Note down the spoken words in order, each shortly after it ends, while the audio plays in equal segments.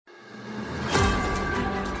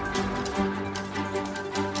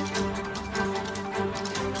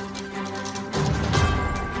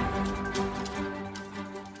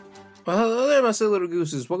on, silly little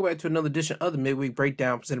gooses? Welcome back to another edition of the Midweek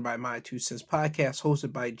Breakdown presented by My Two Cents Podcast,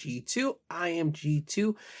 hosted by G2. I am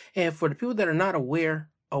G2, and for the people that are not aware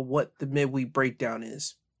of what the Midweek Breakdown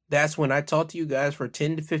is, that's when I talk to you guys for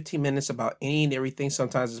 10 to 15 minutes about any and everything.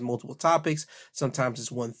 Sometimes it's multiple topics, sometimes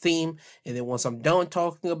it's one theme, and then once I'm done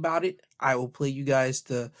talking about it, I will play you guys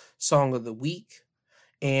the song of the week.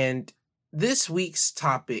 And this week's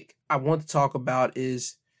topic I want to talk about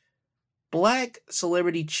is Black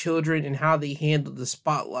celebrity children and how they handle the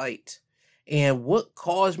spotlight. And what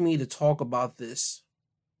caused me to talk about this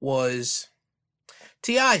was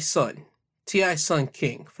T.I.'s son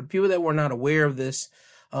King. For the people that were not aware of this,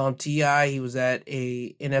 T.I., he was at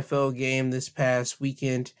a NFL game this past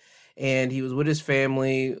weekend, and he was with his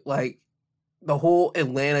family. Like, the whole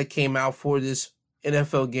Atlanta came out for this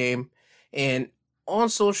NFL game, and on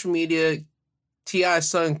social media, T.I.'s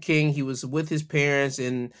son King, he was with his parents,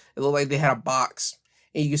 and it looked like they had a box.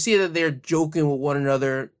 And you can see that they're joking with one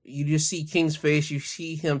another. You just see King's face. You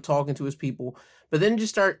see him talking to his people. But then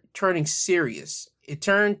just start turning serious. It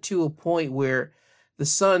turned to a point where the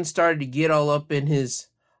son started to get all up in his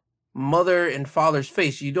mother and father's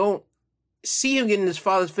face. You don't see him getting his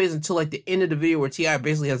father's face until like the end of the video where T.I.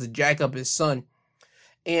 basically has to jack up his son.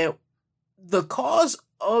 And the cause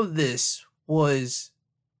of this was,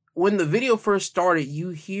 when the video first started, you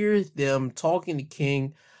hear them talking to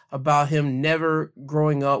King about him never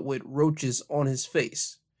growing up with roaches on his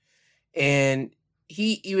face. And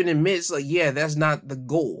he even admits, like, yeah, that's not the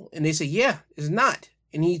goal. And they say, yeah, it's not.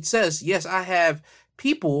 And he says, yes, I have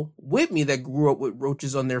people with me that grew up with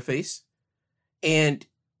roaches on their face. And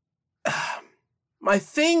my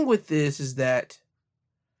thing with this is that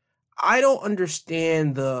I don't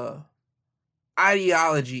understand the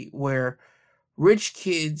ideology where rich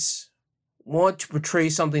kids want to portray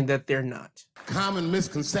something that they're not. Common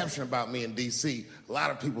misconception about me in D.C. A lot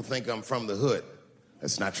of people think I'm from the hood.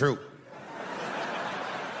 That's not true.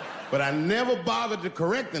 But I never bothered to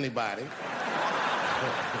correct anybody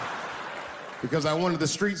because I wanted the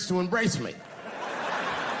streets to embrace me.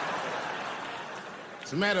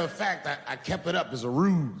 As a matter of fact, I kept it up as a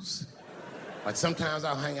ruse. Like, sometimes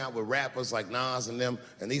I'll hang out with rappers like Nas and them,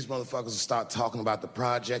 and these motherfuckers will start talking about the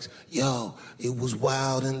projects. Yo, it was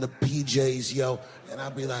wild in the PJs, yo. And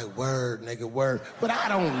I'll be like, word, nigga, word. But I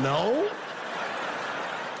don't know.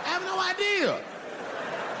 I have no idea.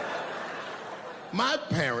 My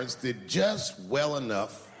parents did just well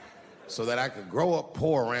enough so that I could grow up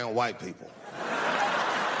poor around white people.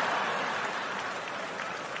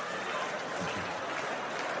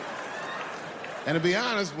 And to be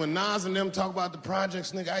honest, when Nas and them talk about the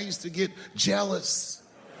projects, nigga, I used to get jealous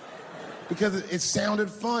because it sounded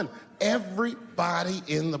fun. Everybody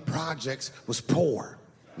in the projects was poor,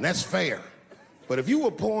 and that's fair. But if you were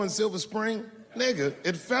poor in Silver Spring, nigga,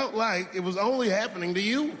 it felt like it was only happening to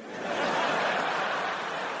you.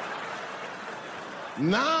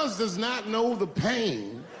 Nas does not know the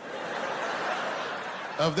pain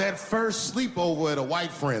of that first sleepover at a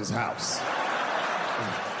white friend's house.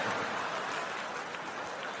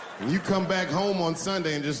 When you come back home on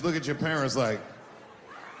Sunday and just look at your parents like,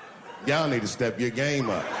 y'all need to step your game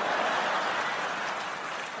up.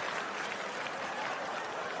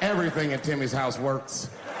 Everything at Timmy's house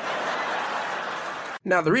works.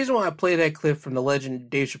 Now, the reason why I played that clip from the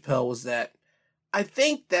legend Dave Chappelle was that I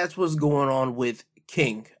think that's what's going on with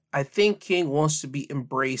King. I think King wants to be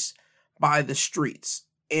embraced by the streets.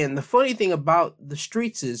 And the funny thing about the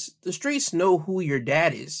streets is the streets know who your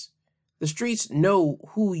dad is. The streets know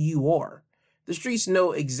who you are. The streets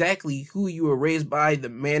know exactly who you were raised by, the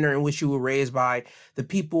manner in which you were raised by, the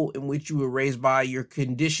people in which you were raised by, your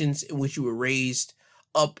conditions in which you were raised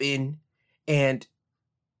up in. And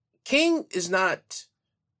King is not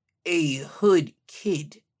a hood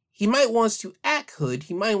kid. He might want to act hood.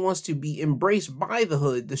 He might want to be embraced by the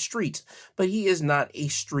hood, the streets, but he is not a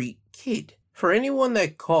street kid. For anyone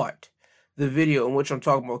that caught the video in which I'm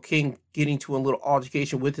talking about King getting to a little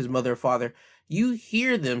altercation with his mother and father, you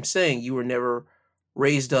hear them saying you were never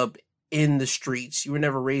raised up in the streets. You were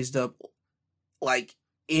never raised up like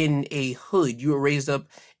in a hood. You were raised up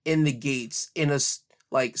in the gates, in a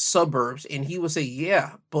like suburbs. And he would say,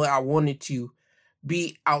 yeah, but I wanted to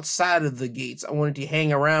be outside of the gates. I wanted to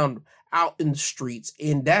hang around out in the streets.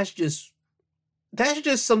 And that's just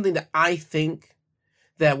something that I think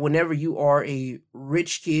that whenever you are a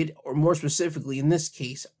rich kid, or more specifically in this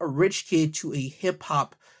case, a rich kid to a hip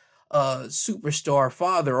hop superstar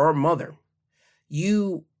father or mother,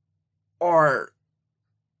 you're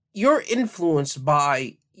influenced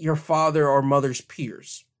by your father or mother's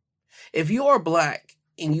peers. If you are black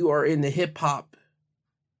and you are in the hip hop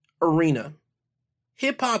arena,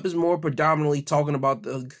 Hip hop is more predominantly talking about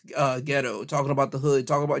the ghetto, talking about the hood,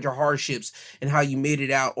 talking about your hardships and how you made it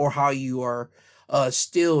out, or how you are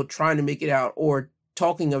still trying to make it out, or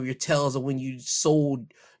talking of your tales of when you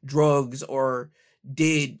sold drugs or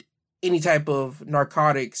did any type of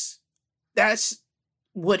narcotics. That's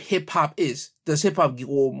what hip hop is. Does hip hop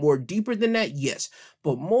go more deeper than that? Yes.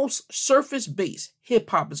 But most surface based hip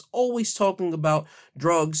hop is always talking about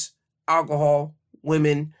drugs, alcohol,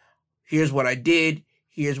 women. Here's what I did.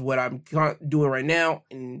 Here's what I'm doing right now.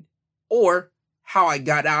 Or how I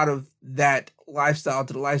got out of that lifestyle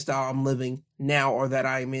to the lifestyle I'm living now, or that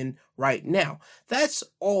I'm in right now. That's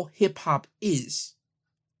all hip hop is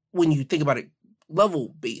when you think about it,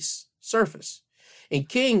 level based, surface. And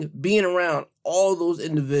King being around all those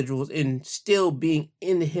individuals and still being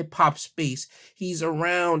in the hip hop space, he's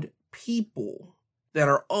around people that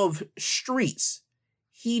are of streets.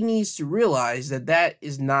 He needs to realize that that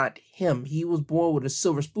is not him. He was born with a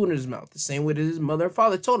silver spoon in his mouth, the same way that his mother and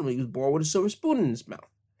father told him he was born with a silver spoon in his mouth.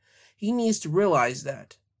 He needs to realize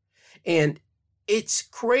that. And it's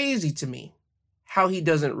crazy to me how he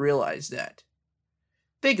doesn't realize that.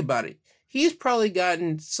 Think about it. He's probably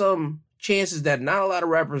gotten some chances that not a lot of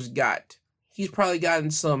rappers got. He's probably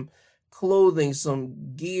gotten some clothing,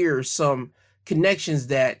 some gear, some connections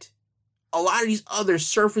that a lot of these other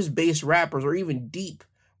surface-based rappers or even deep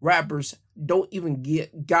rappers don't even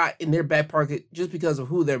got in their back pocket, just because of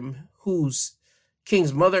who's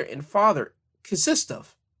King's mother and father consist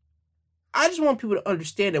of. I just want people to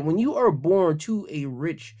understand that when you are born to a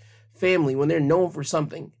rich family, when they're known for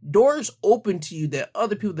something, doors open to you that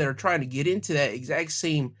other people that are trying to get into that exact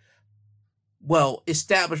same,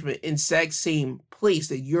 establishment, exact same place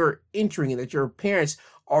that you're entering and that your parents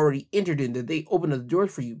already entered in, that they open the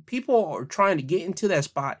doors for you. People are trying to get into that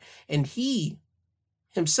spot, and he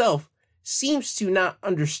himself seems to not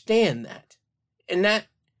understand that. And that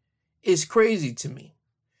is crazy to me.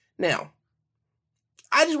 Now,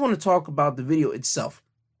 I just want to talk about the video itself.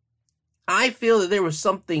 I feel that there was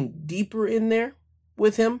something deeper in there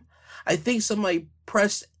with him. I think somebody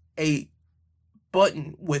pressed a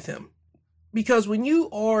button with him. Because when you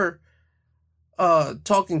are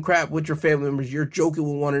talking crap with your family members, you're joking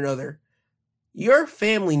with one another, your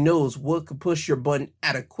family knows what could push your button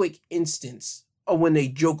at a quick instance or when they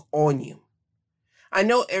joke on you. I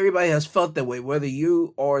know everybody has felt that way, whether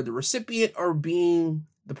you are the recipient or being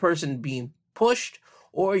the person being pushed,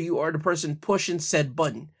 or you are the person pushing said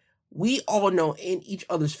button. We all know in each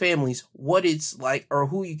other's families what it's like, or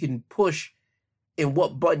who you can push and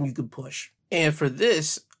what button you can push. And for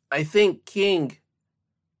this, I think King,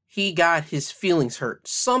 he got his feelings hurt.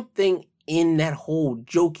 Something in that whole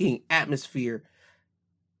joking atmosphere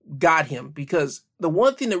got him, because the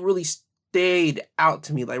one thing that really stood out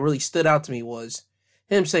to me was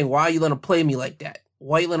him saying, why are you letting him play me like that?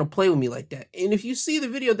 Why are you letting him play with me like that? And if you see the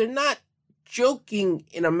video, they're not joking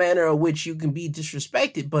in a manner in which you can be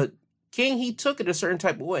disrespected, but King, he took it a certain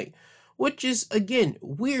type of way, which is, again,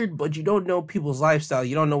 weird, but you don't know people's lifestyle.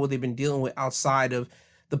 You don't know what they've been dealing with outside of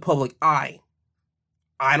the public eye.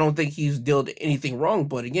 I don't think he's dealt anything wrong,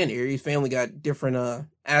 but again, everybody's family got different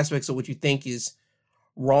aspects of what you think is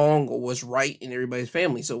wrong or what's right in everybody's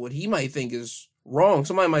family. So what he might think is wrong,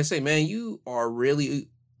 somebody might say, man, you are really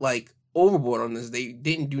overboard on this. They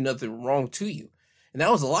didn't do nothing wrong to you. And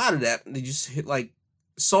that was a lot of that. They just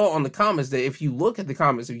saw on the comments that if you look at the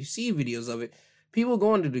comments, if you see videos of it, people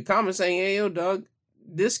going to the comments saying, hey, yo, dog,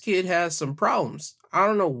 this kid has some problems. I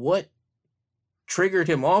don't know what triggered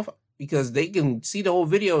him off, because they can see the whole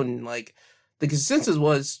video and the consensus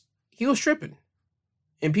was he was tripping.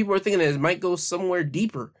 And people are thinking that it might go somewhere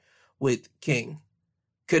deeper with King.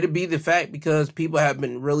 Could it be the fact because people have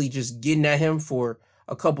been really just getting at him for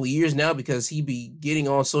a couple years now, because he be getting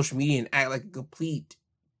on social media and act like a complete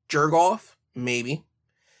jerk off? Maybe.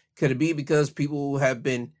 Could it be because people have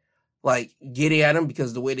been getting at him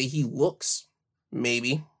because the way that he looks?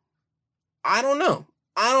 Maybe. I don't know.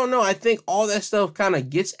 I think all that stuff kind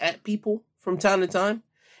of gets at people from time to time,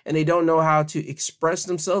 and they don't know how to express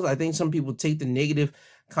themselves. I think some people take the negative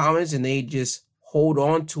comments and they just hold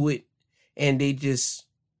on to it, and they just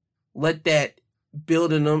let that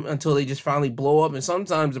build in them until they just finally blow up. And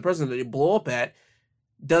sometimes the person that they blow up at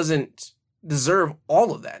doesn't deserve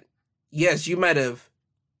all of that. Yes, you might have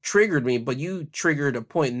triggered me, but you triggered a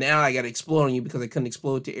point. Now I got to explode on you because I couldn't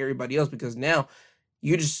explode to everybody else, because now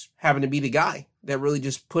you just happen to be the guy that really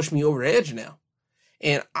just pushed me over the edge now.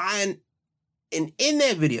 And in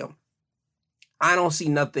that video, I don't see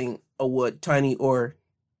nothing of what Tiny or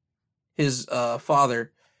his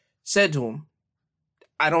father said to him.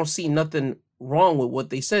 I don't see nothing wrong with what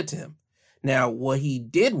they said to him. Now, what he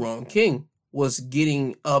did wrong, King, was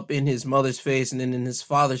getting up in his mother's face and then in his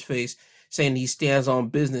father's face saying he stands on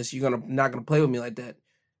business. You're not gonna play with me like that.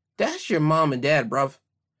 That's your mom and dad, bruv.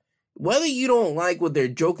 Whether you don't like what they're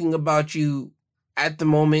joking about you at the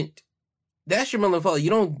moment, that's your mother and father. You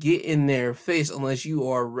don't get in their face unless you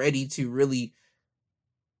are ready to really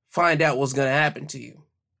find out what's gonna happen to you.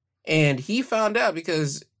 And he found out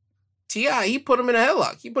because T.I., he put him in a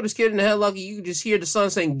headlock. He put his kid in a headlock, and you could just hear the son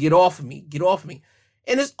saying, "Get off of me, get off of me."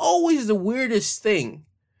 And it's always the weirdest thing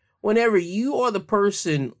whenever you are the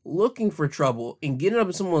person looking for trouble and getting up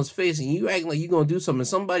in someone's face and you acting like you're going to do something, and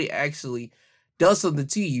somebody actually does something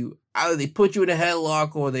to you. Either they put you in a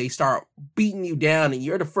headlock or they start beating you down, and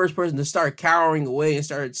you're the first person to start cowering away and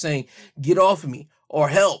start saying, "Get off of me," or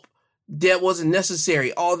 "Help, that wasn't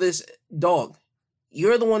necessary," all this. Dog,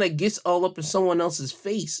 you're the one that gets all up in someone else's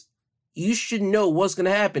face. You should know what's going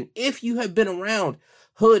to happen. If you have been around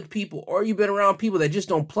hood people or you've been around people that just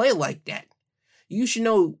don't play like that, you should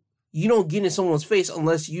know you don't get in someone's face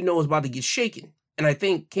unless you know it's about to get shaken. And I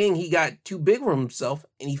think King, he got too big for himself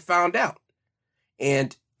and he found out.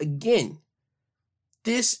 And again,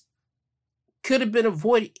 this could have been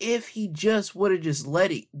avoided if he just would have just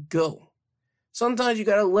let it go. Sometimes you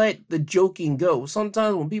got to let the joking go.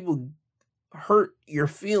 Sometimes when people hurt your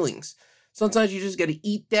feelings, sometimes you just got to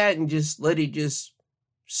eat that and just let it just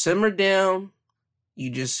simmer down. You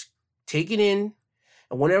just take it in.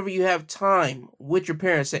 And whenever you have time with your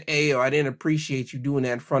parents, say, "Hey, yo, I didn't appreciate you doing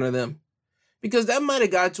that in front of them." Because that might have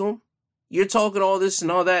got to them. You're talking all this and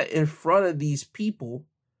all that in front of these people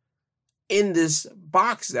in this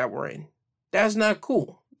box that we're in. That's not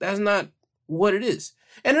cool. That's not what it is.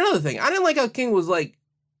 And another thing, I didn't like how King was like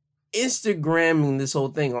Instagramming this whole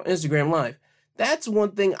thing on Instagram Live. That's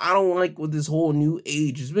one thing I don't like with this whole new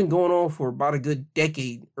age. It's been going on for about a good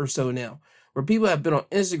decade or so now, where people have been on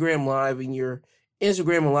Instagram Live and you're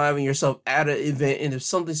Instagram Live and yourself at an event, and if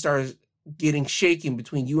something starts getting shaken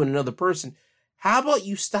between you and another person, how about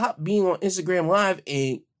you stop being on Instagram Live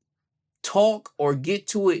and talk or get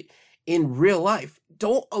to it in real life?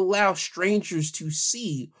 Don't allow strangers to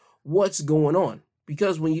see what's going on,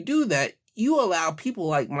 because when you do that, you allow people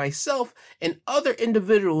like myself and other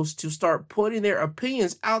individuals to start putting their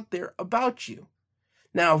opinions out there about you.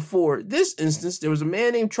 Now, for this instance, there was a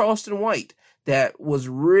man named Charleston White that was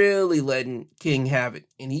really letting King have it.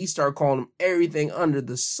 And he started calling him everything under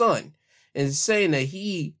the sun and saying that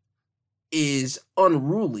he is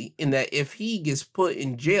unruly and that if he gets put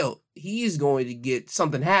in jail, he's going to get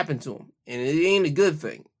something happen to him. And it ain't a good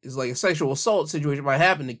thing. It's like a sexual assault situation might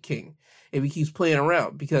happen to King if he keeps playing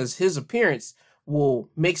around, because his appearance will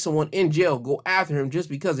make someone in jail go after him just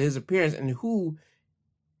because of his appearance and who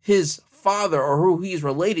his father or who he's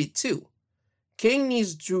related to. King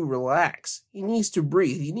needs to relax. He needs to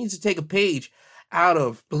breathe. He needs to take a page out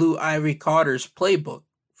of Blue Ivy Carter's playbook.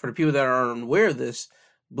 For the people that are unaware of this,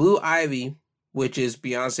 Blue Ivy, which is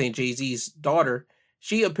Beyonce and Jay-Z's daughter,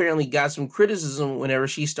 she apparently got some criticism whenever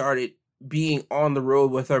she started being on the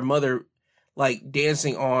road with her mother, like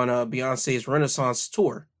dancing on Beyonce's Renaissance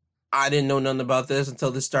tour. I didn't know nothing about this until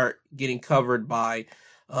this started getting covered by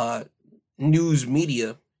news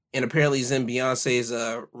media, and apparently it's in Beyonce's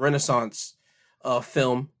Renaissance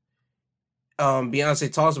film.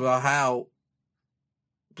 Beyonce talks about how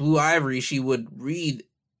Blue Ivy, she would read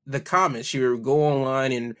the comments. She would go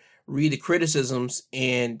online and read the criticisms,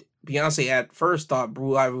 and Beyonce at first thought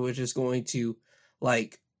Blue Ivy was just going to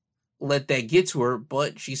like let that get to her,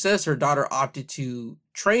 but she says her daughter opted to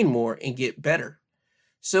train more and get better.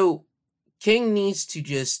 So King needs to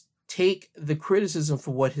just take the criticism for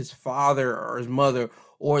what his father or his mother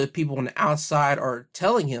or the people on the outside are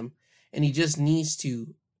telling him, and he just needs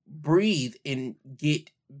to breathe and get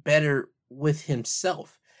better with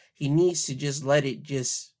himself. He needs to just let it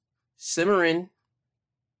just simmer in,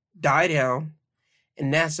 die down,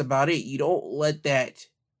 and that's about it. You don't let that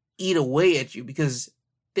eat away at you, because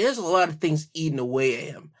there's a lot of things eating away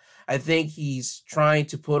at him. I think he's trying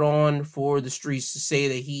to put on for the streets to say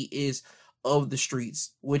that he is of the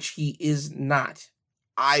streets, which he is not.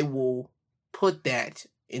 I will put that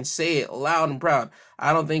and say it loud and proud.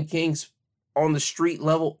 I don't think King's on the street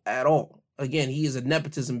level at all. Again, he is a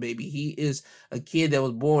nepotism baby. He is a kid that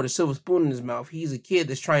was born with a silver spoon in his mouth. He's a kid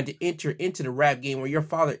that's trying to enter into the rap game where your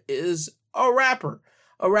father is a rapper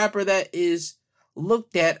that is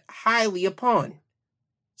looked at highly upon.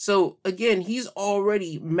 So again, he's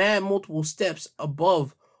already mad multiple steps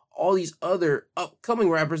above all these other upcoming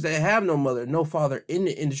rappers that have no mother, no father in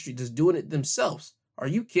the industry, just doing it themselves. Are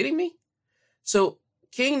you kidding me? So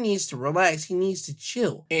King needs to relax. He needs to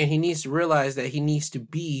chill. And he needs to realize that he needs to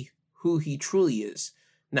be who he truly is,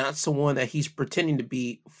 not someone that he's pretending to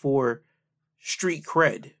be for street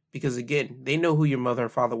cred, because again, they know who your mother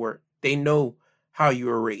and father were. They know how you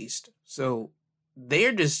were raised. So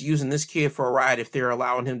they're just using this kid for a ride if they're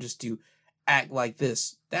allowing him just to act like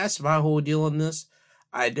this. That's my whole deal on this.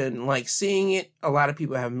 I didn't like seeing it. A lot of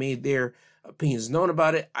people have made their opinions known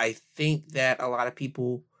about it. I think that a lot of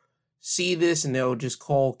people see this and they'll just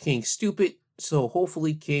call King stupid. So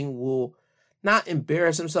hopefully King will not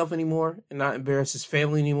embarrass himself anymore and not embarrass his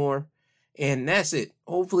family anymore. And that's it.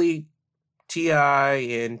 Hopefully T.I.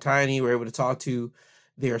 and Tiny were able to talk to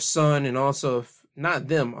their son, and also, if not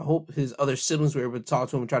them, I hope his other siblings were able to talk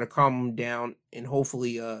to him and try to calm him down. And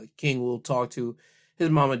hopefully King will talk to his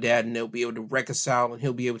mom and dad and they'll be able to reconcile, and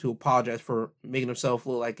he'll be able to apologize for making himself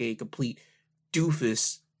look like a complete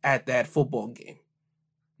doofus at that football game.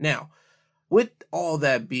 Now, with all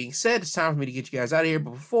that being said, it's time for me to get you guys out of here.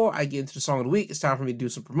 But before I get into the song of the week, it's time for me to do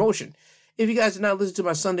some promotion. If you guys did not listen to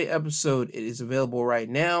my Sunday episode, it is available right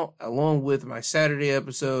now, along with my Saturday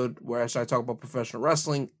episode where I start talking about professional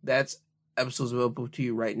wrestling. That's episodes available to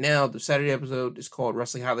you right now. The Saturday episode is called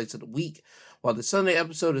Wrestling Highlights of the Week, while the Sunday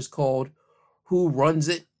episode is called Who Runs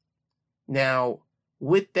It? Now,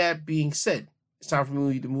 with that being said, it's time for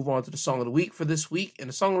me to move on to the song of the week for this week. And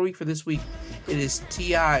the song of the week for this week, it is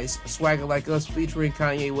T.I.'s Swagger Like Us featuring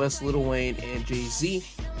Kanye West, Lil Wayne, and Jay-Z.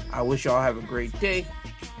 I wish y'all have a great day.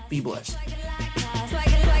 Be blessed.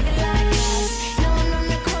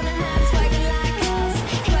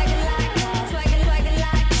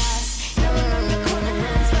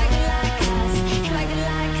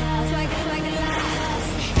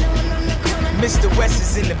 Mr. West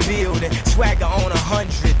is in the building, swagger on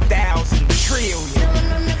 100,000 trillion.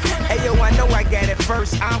 Ayo, I know I got it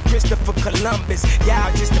first. I'm Christopher Columbus,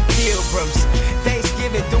 y'all just the pilgrims.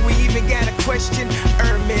 Thanksgiving, do we even got a question?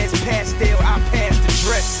 Hermes pastel, I pass the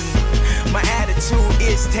dressing. My attitude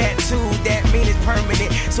is tattooed, that mean it's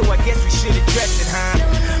permanent, so I guess we should address it, huh?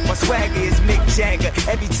 My swagger is Mick Jagger.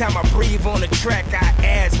 Every time I breathe on the track, I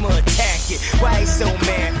asthma attack it. Why he so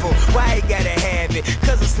manful? Why he gotta have it?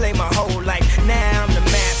 Cause I slay my whole life, now I'm the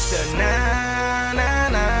master. Nah, nah,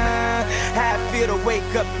 nah. How I feel to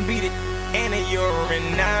wake up and be the and a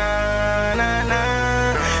urine. Nah, nah,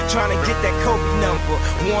 nah. Trying to get that Kobe number,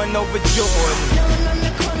 1 over Jordan.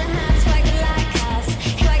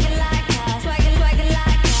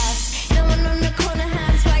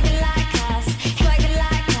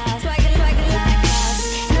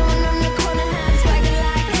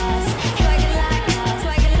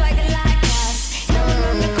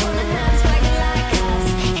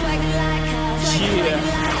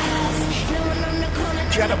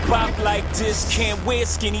 Got a bop like this, can't wear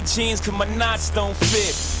skinny jeans cause my knots don't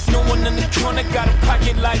fit. No one in the corner got a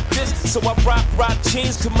pocket like this, so I rock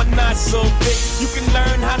jeans cause my knots so big. You can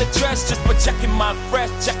learn how to dress just by checking my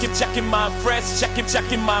fresh, checking my fresh,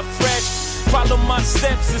 checking my fresh. Follow my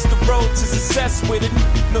steps, it's the road to success with it.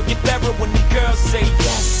 No get thorough when the girls say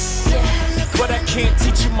yes. But I can't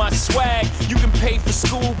teach you my swag. You can pay for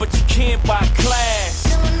school, but you can't buy class.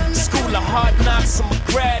 School of hard knocks, I'm a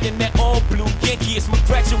grad in that all blue Yankee. It's my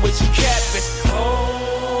graduation campus.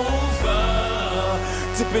 Over,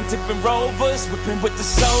 tipping rovers, whipping with the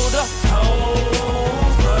soda.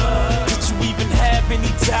 Over, did you even have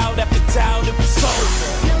any doubt after doubt it was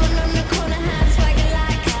over?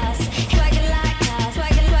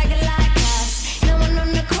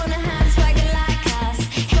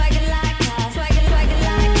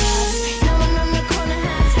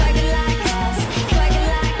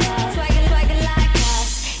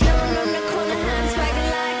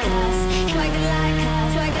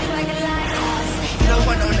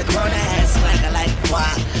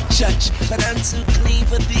 Church, but I'm too clean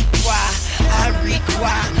for the choir. I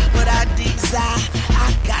require what I desire.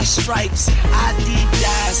 I got stripes, I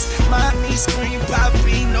Adidas. Mommy scream,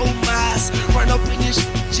 Poppy, no mask. Run up in your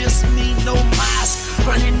just me, no mask.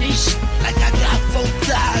 Running this like I got 4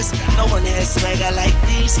 thighs. No one has swagger like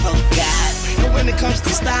these, oh God. And when it comes to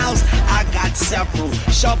styles, I got several.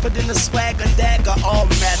 Sharper than a swagger dagger, all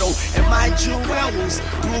metal. And my jewels,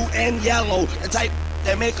 blue and yellow. The type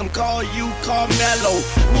that make them call you Carmelo.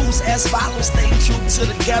 Rules as follows, stay true to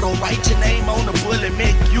the ghetto. Write your name on the bullet,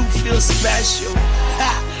 make you feel special.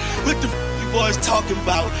 Ha! What the you boys talking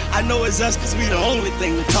about? I know it's us cause we the only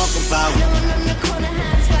thing to talk about.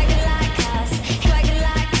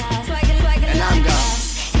 And I'm gone.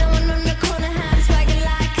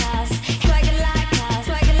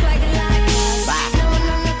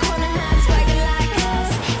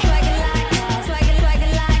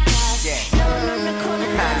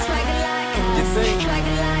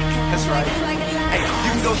 That's right. Hey,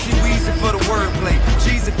 you can go see Weezy for the wordplay,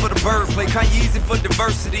 Jeezy for the birdplay, Kanyeezy for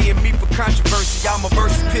diversity, and me for controversy. I'm a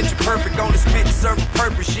versus picture perfect, on the spit to serve a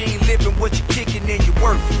purpose. You ain't living what you kicking and you're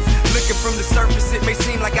worthless. Looking from the surface, it may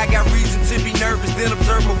seem like I got reason to be nervous. Then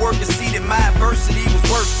observe my work and see that my adversity was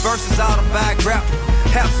worse. Versus autobiographical,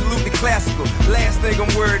 absolutely classical. Last thing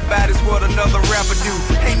I'm worried about is what another rapper do.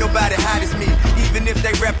 Ain't nobody hot as me, even if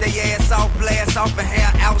they rap their ass off, blast off and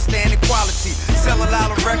have outstanding quality. Sell a lot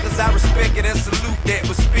of records, I respect it and salute that.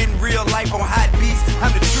 But spitting real life on hot beats, I'm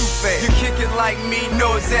the true fan. You kick it like me,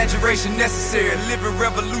 no exaggeration necessary. Living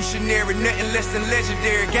revolutionary, nothing less than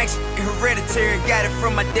legendary. Gangsta hereditary, got it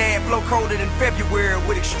from my dad. Flow colder than February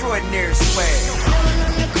with extraordinary swag.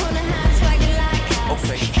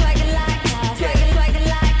 Okay.